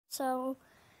So,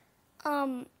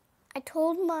 I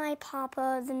told my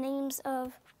papa the names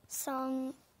of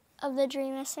some of the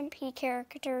Dream SMP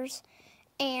characters,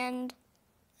 and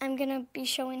I'm gonna be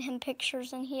showing him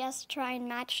pictures, and he has to try and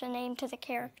match the name to the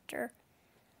character.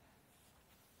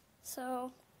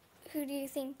 So, who do you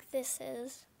think this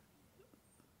is?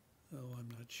 Oh, I'm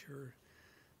not sure.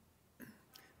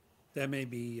 That may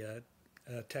be a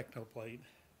Technoplate.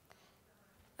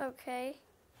 Okay.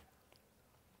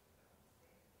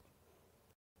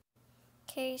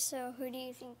 Okay, so who do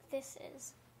you think this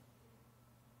is?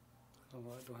 I don't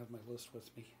know, I don't have my list with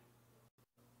me.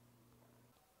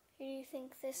 Who do you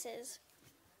think this is?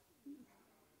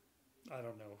 I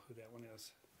don't know who that one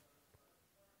is.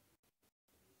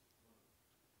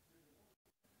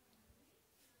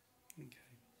 Okay.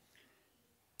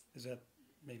 Is that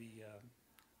maybe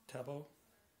Tubbo?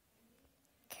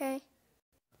 Okay.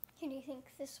 Who do you think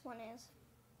this one is?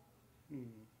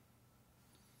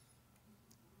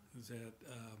 Is that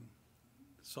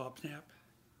Sobsnap?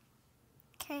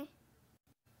 Okay.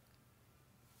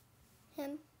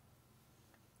 Him?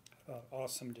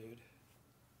 Awesome Dude.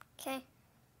 Okay.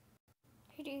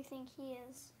 Who do you think he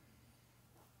is?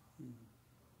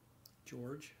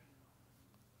 George?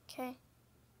 Okay.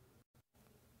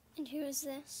 And who is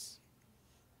this?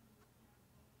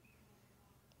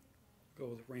 Go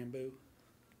with Rambo.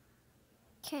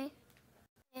 Okay.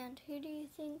 And who do you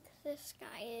think this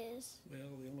guy is?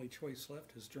 Well, the only choice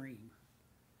left is Dream.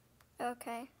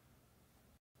 Okay.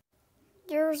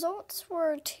 The results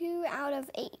were 2 out of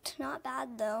 8. Not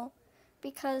bad, though,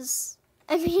 because,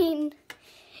 I mean,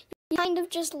 you kind of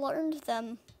just learned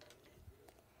them.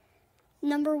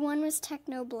 Number 1 was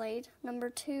Technoblade. Number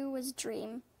 2 was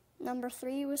Dream. Number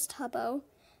 3 was Tubbo.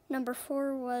 Number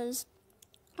 4 was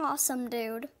Awesome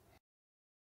Dude.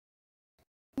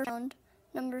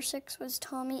 Number 6 was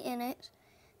Tommy Innit.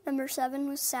 Number 7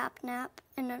 was Sapnap.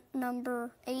 And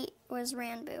number 8 was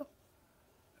Ranboo.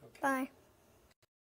 Okay. Bye.